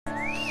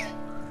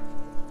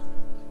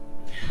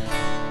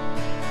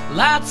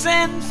Lights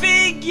and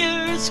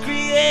figures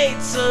create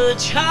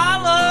such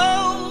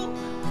hollow.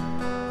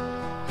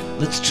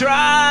 Let's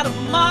try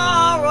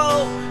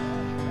tomorrow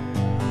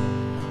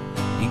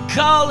and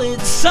call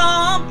it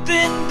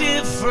something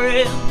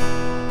different.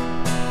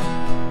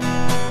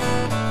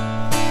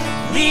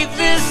 Leave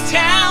this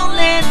town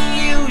and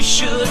you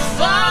should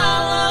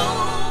follow.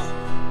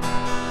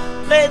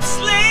 Let's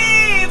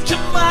leave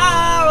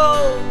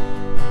tomorrow,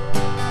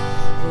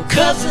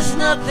 'cause there's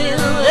nothing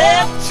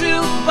left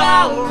to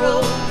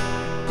borrow.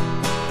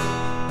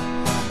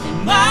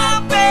 And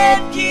my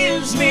bed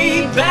gives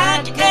me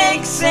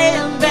backaches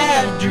and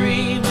bad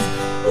dreams.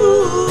 Ooh,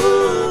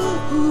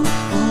 ooh,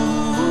 ooh,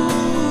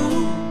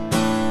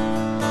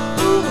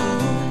 ooh,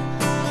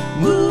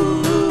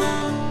 ooh.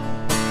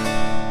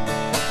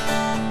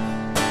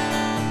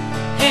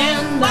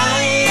 And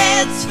my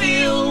head's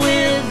filled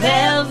with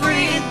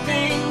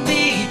everything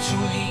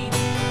between.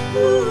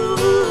 Ooh.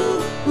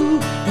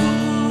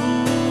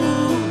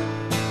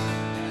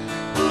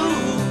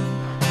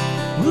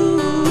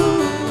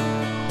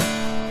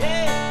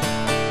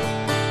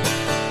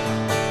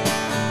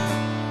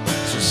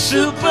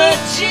 Super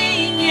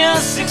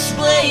genius,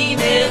 explain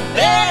it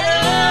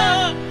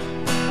better.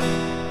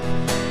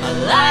 I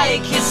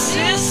like your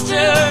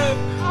sister.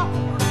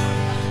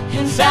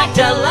 In fact,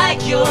 I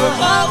like your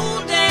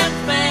whole damn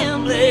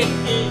family.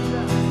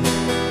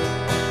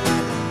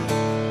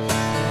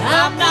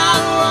 I'm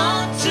not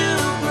one to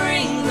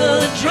bring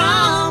the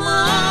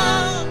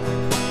drama,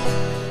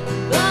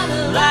 but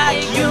I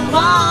like your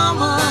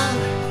mama.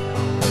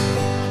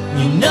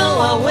 You know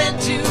I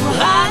went to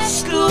high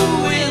school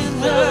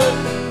with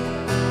her.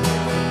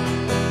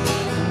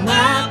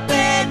 My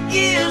bed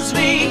gives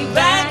me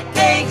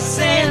backaches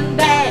and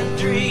bad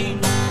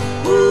dreams.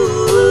 Ooh,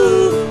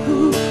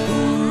 ooh,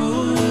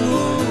 ooh,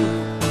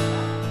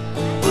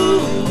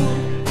 ooh,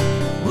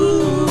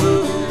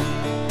 ooh.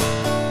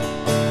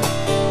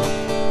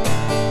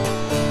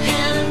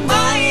 And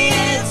my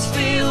head's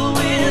filled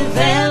with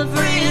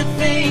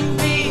everything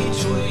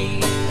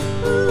between.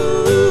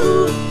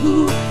 Ooh,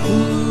 ooh,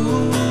 ooh,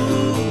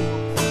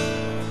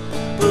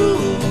 ooh,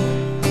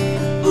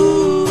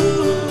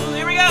 ooh.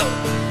 Here we go.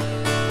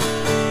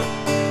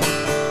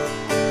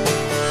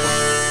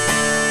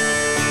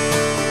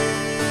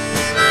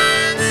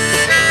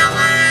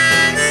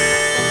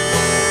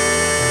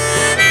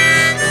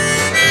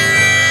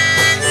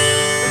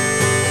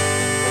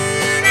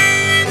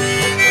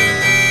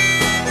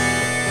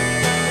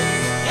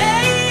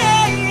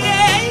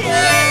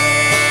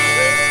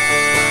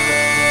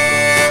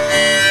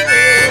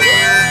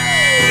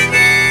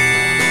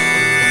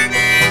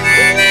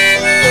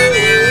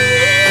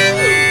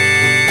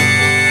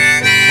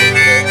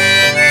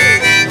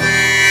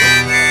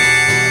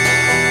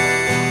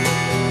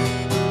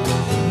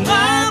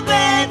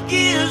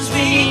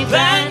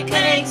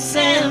 Backaches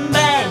and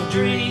bad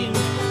dreams.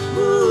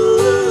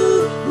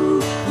 Ooh,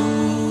 ooh,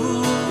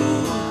 ooh,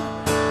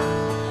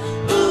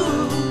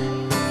 ooh,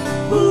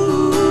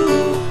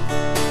 ooh.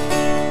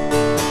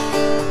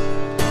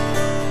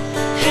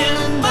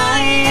 And my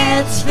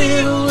head's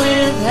filled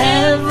with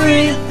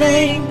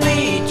everything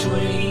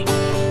between.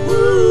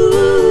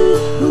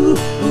 Ooh, ooh,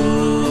 ooh,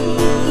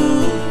 ooh,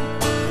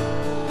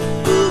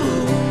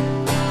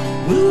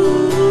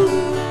 ooh.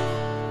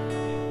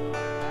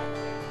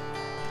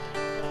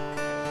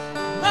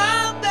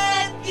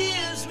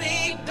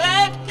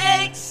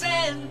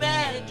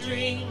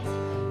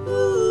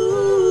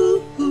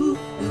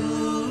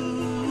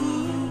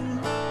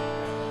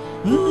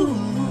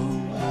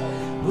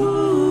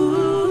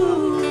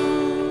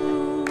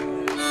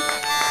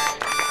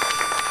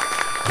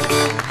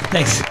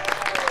 Thanks.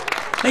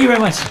 Thank you very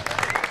much.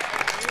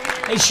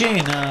 Hey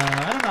Shayne,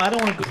 I don't know. I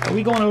don't want to. Are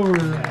we going over?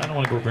 I don't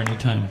want to go over any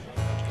time.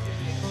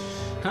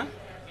 Huh?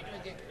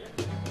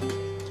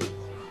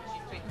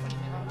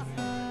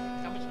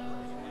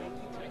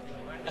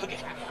 Okay.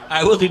 All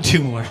right, we'll do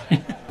two more.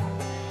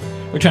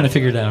 We're trying to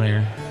figure it out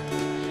here.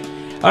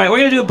 All right, we're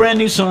gonna do a brand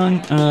new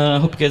song. I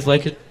hope you guys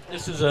like it.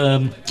 This is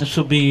this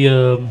will be.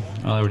 I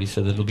already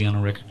said that it'll be on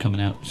a record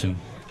coming out soon.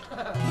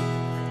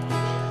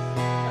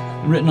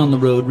 Written on the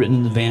road, written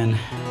in the van.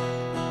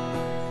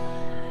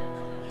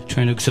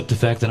 Trying to accept the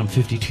fact that I'm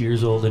 52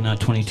 years old and not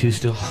 22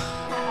 still.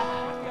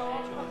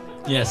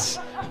 Yes.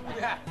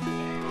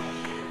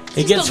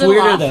 It gets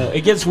weirder though.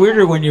 It gets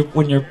weirder when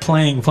you're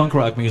playing punk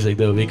rock music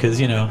though, because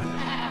you know,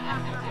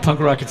 punk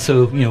rock it's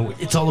so, you know,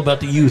 it's all about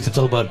the youth. It's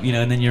all about, you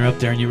know, and then you're up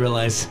there and you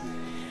realize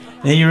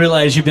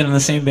you've been in the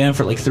same band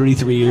for like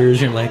 33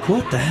 years. You're like,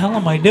 what the hell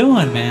am I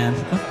doing, man?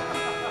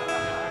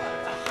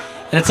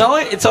 And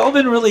it's all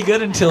been really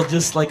good until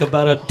just like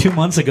about 2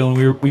 months ago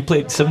when we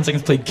played 7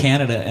 Seconds played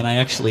Canada, and I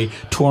actually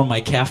tore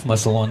my calf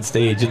muscle on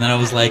stage, and then I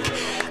was like,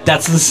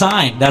 that's the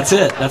sign. That's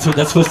it. That's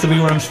supposed to be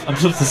where I'm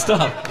supposed to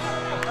stop.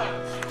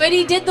 But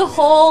he did the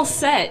whole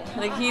set.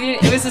 Like he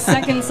did. It was the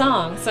second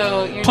song,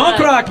 so you're punk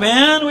rock,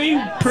 man. We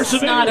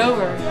persevered. It's not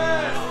over.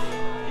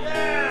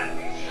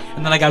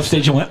 And then I got off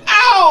stage and went,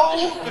 ow!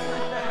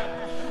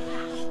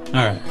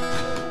 All right.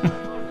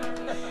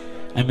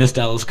 I missed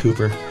Alice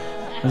Cooper.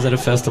 I was at a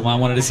festival. I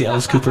wanted to see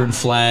Alice Cooper and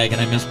Flag,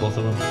 and I missed both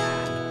of them.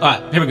 All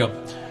right, here we go.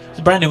 It's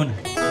a brand new one.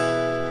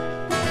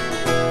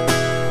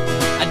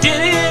 I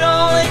did it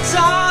all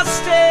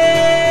exhausted.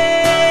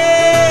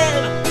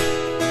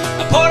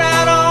 I poured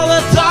out all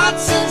the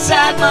thoughts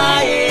inside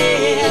my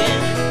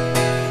head,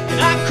 and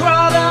I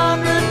crawled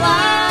 100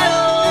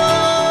 miles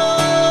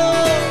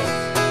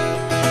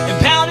and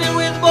pounded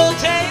with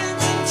both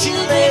hands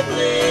until they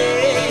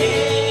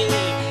bled.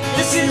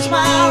 This is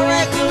my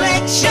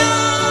recollection.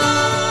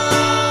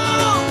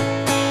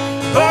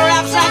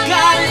 Perhaps I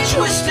got it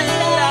twisted,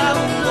 I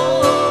don't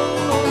know.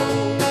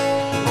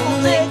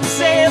 They can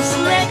say a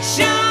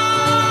selection.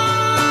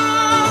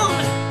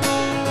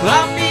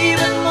 I'm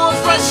even more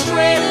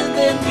frustrated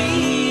than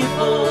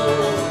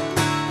before.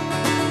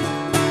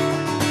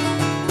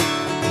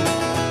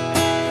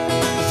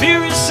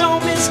 Fear is so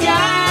misguided.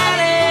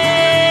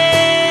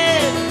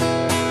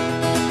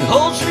 It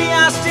holds me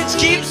hostage,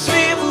 keeps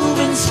me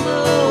moving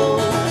slow.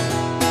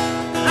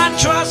 And I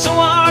try so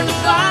hard to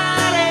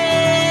fight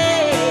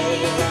it,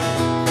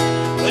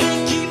 but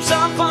it keeps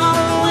on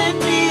following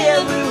me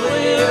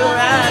everywhere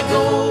I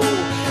go.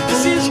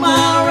 This is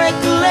my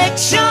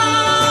recollection.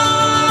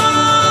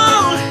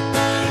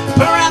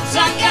 Perhaps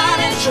I got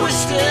it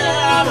twisted,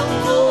 I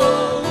don't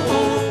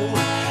know.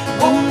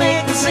 Won't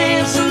make the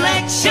same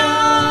selection.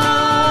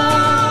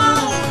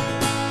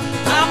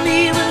 I'm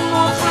even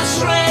more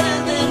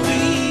frustrated than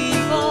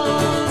before.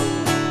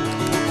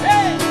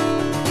 Hey!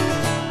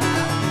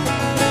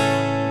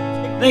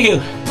 Thank you.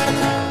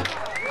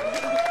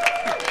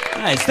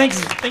 Nice, thank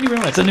you very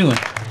much. It's a new one.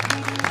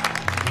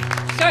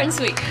 Short and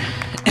sweet.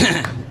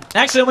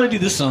 Actually, I'm going to do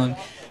this song.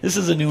 This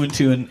is a new one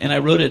too, and I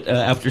wrote it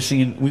after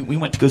seeing. We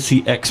went to go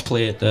see X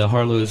play at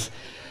Harlow's.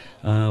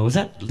 Was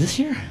that this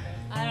year?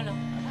 I don't know.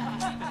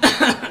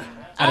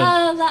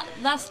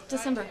 Last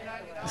December.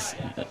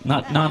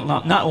 Not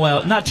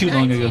too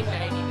long ago.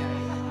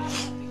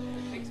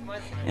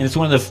 And it's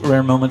one of the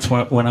rare moments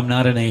when I'm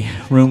not in a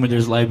room where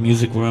there's live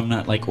music, where I'm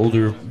not like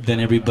older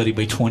than everybody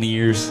by 20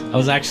 years. I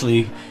was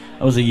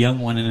a young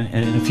one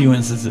in a few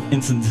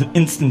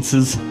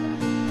instances.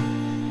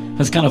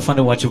 It's kind of fun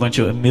to watch a bunch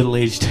of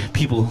middle-aged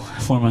people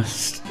form a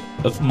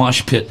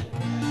mosh pit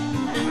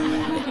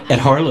at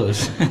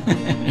Harlow's.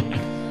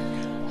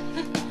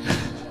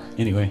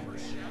 Anyway,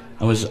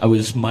 I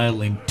was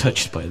mildly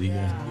touched by the.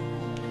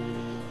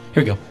 Here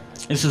we go.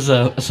 This is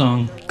a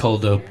song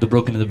called "The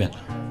Broken and the Bent."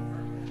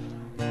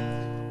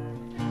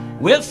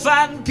 We're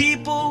fighting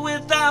people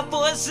with our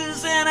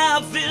voices and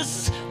our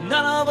fists.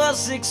 None of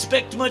us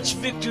expect much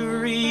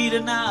victory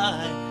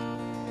tonight.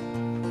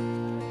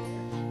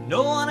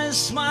 No one is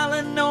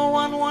smiling, no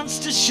one wants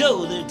to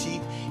show their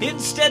teeth.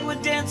 Instead we're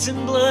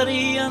dancing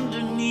bloody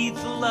underneath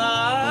the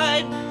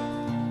light.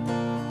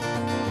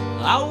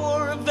 I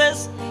wore a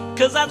vest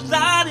cause I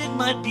thought it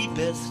might be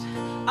best.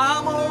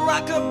 I'm a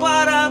rocker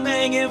but I'm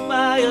hanging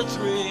by a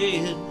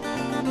thread.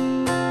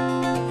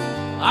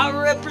 I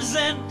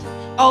represent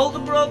all the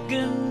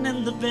broken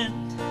and the bent,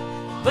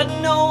 but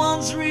no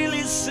one's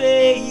really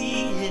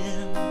saying,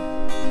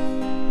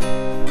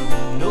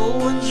 no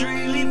one's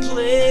really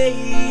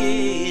playing.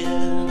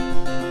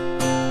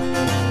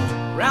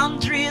 Round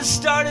 3 has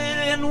started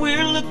and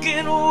we're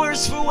looking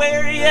worse for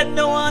wear, yet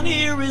no one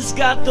here has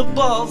got the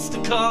balls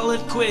to call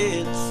it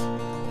quits.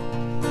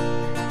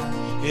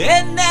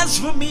 And as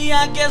for me,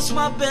 I guess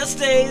my best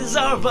days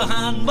are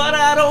behind, but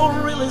I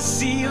don't really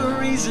see a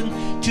reason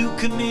to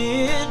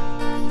commit.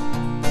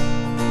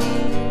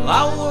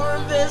 I wore a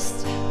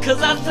vest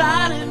cause I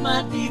thought it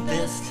might be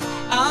best.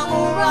 I'm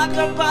a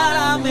rocker but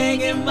I'm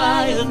hanging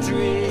by a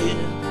thread.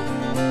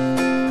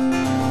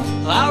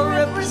 I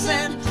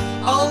represent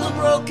all the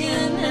broken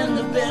and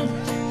the bent,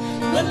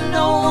 but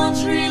no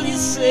one's really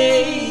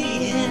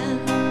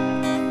saying,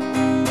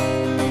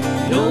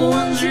 no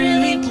one's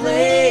really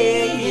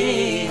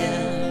playing.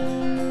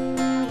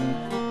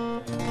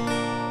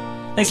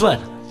 Thanks a lot.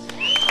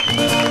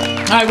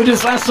 Alright, we'll do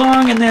this last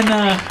song and then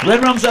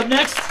Red Rum's up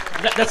next.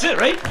 That's it,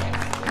 right?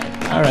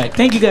 All right.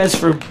 Thank you guys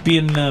for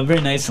being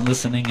very nice and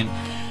listening, and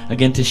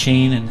again to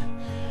Shayne and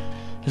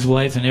his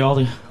wife and all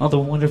the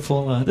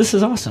wonderful. This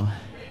is awesome.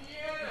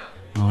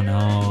 Oh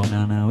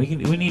no.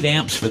 We need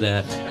amps for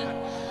that.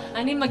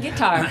 I need my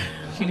guitar.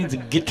 She needs a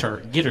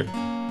guitar. Get her.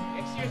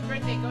 Next year's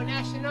birthday, go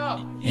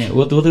national. Yeah,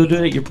 we'll do it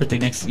at your birthday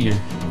next year.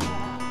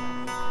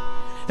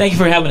 Thank you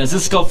for having us.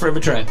 This is called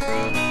Forever Try.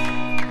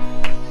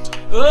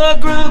 A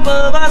group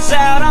of us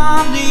out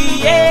on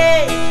the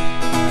edge.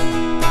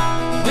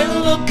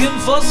 We're looking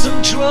for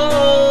some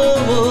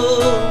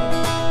trouble,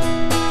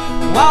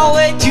 while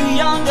way too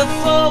young to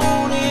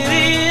fold it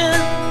in.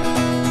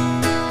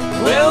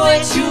 We're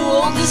way too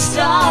old to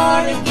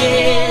start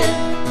again.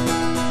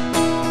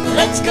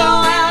 Let's go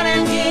out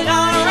and get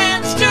our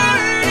hands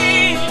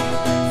dirty.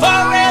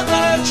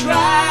 Forever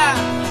try,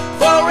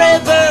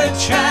 forever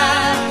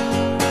try.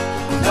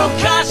 Throw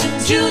caution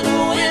to the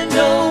wind,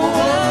 don't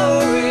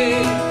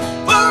worry.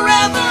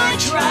 Forever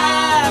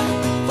try,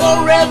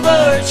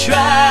 forever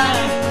try.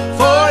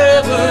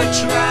 Forever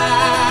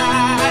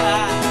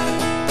try.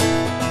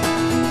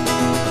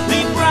 We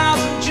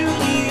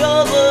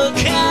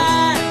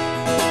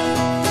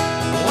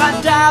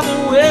I've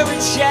been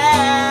wearing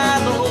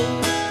shallow.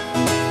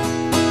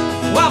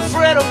 Why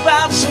fret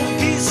about some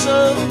peace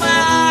of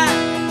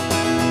mind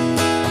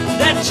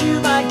that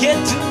you might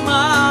get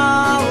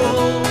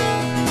tomorrow?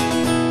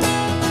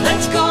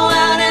 Let's go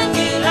out and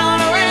get our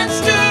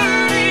hands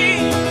dirty.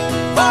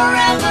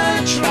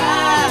 Forever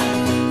try,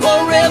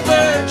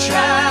 forever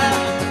try.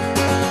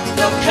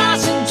 No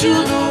caution to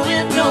the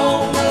wind,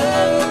 no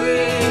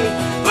worry.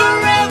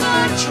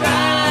 Forever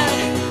try,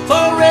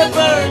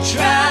 forever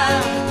try,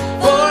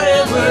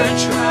 forever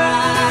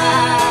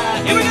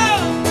try. Here we go.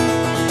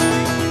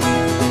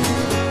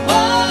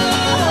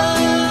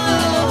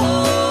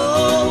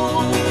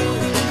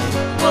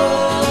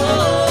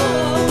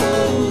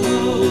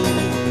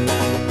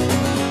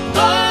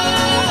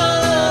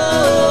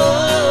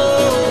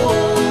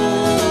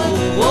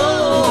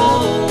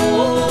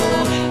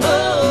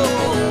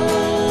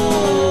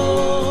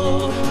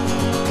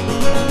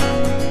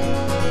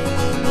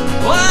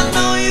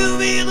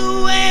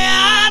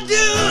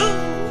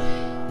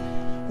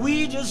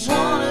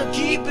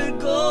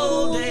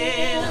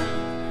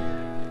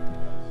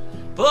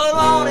 But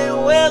only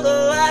where the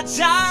light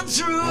shines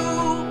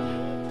through.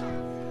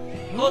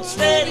 Hold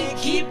steady,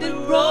 keep it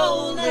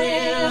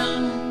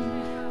rolling.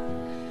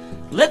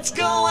 Let's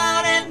go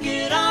out and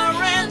get our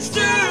hands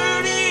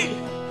dirty.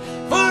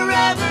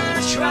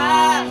 Forever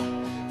try,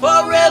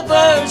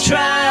 forever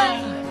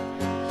try.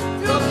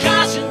 Throw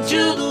caution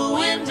to the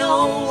wind,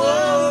 don't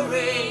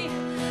worry.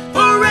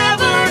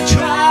 Forever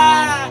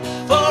try,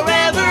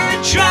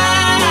 forever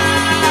try.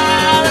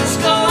 Let's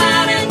go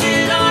out and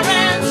get our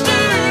hands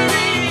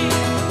dirty.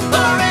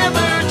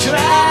 Forever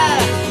try,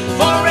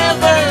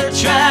 forever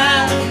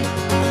try.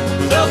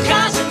 Throw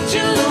caution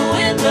to the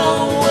wind,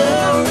 don't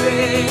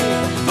worry.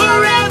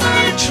 Forever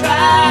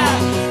try,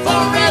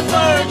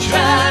 forever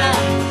try,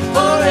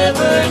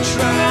 forever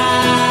try.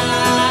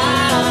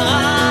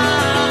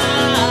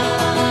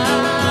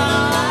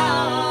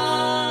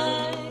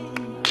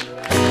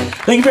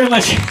 Thank you very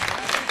much.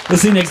 We'll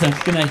see you next time.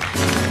 Good night.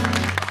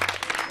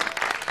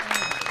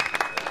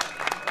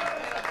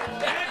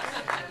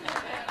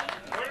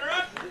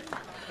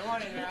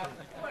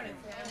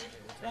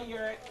 Thank you,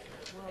 Eric.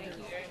 Thank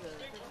you, Eric.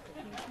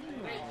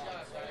 Great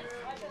job, guys.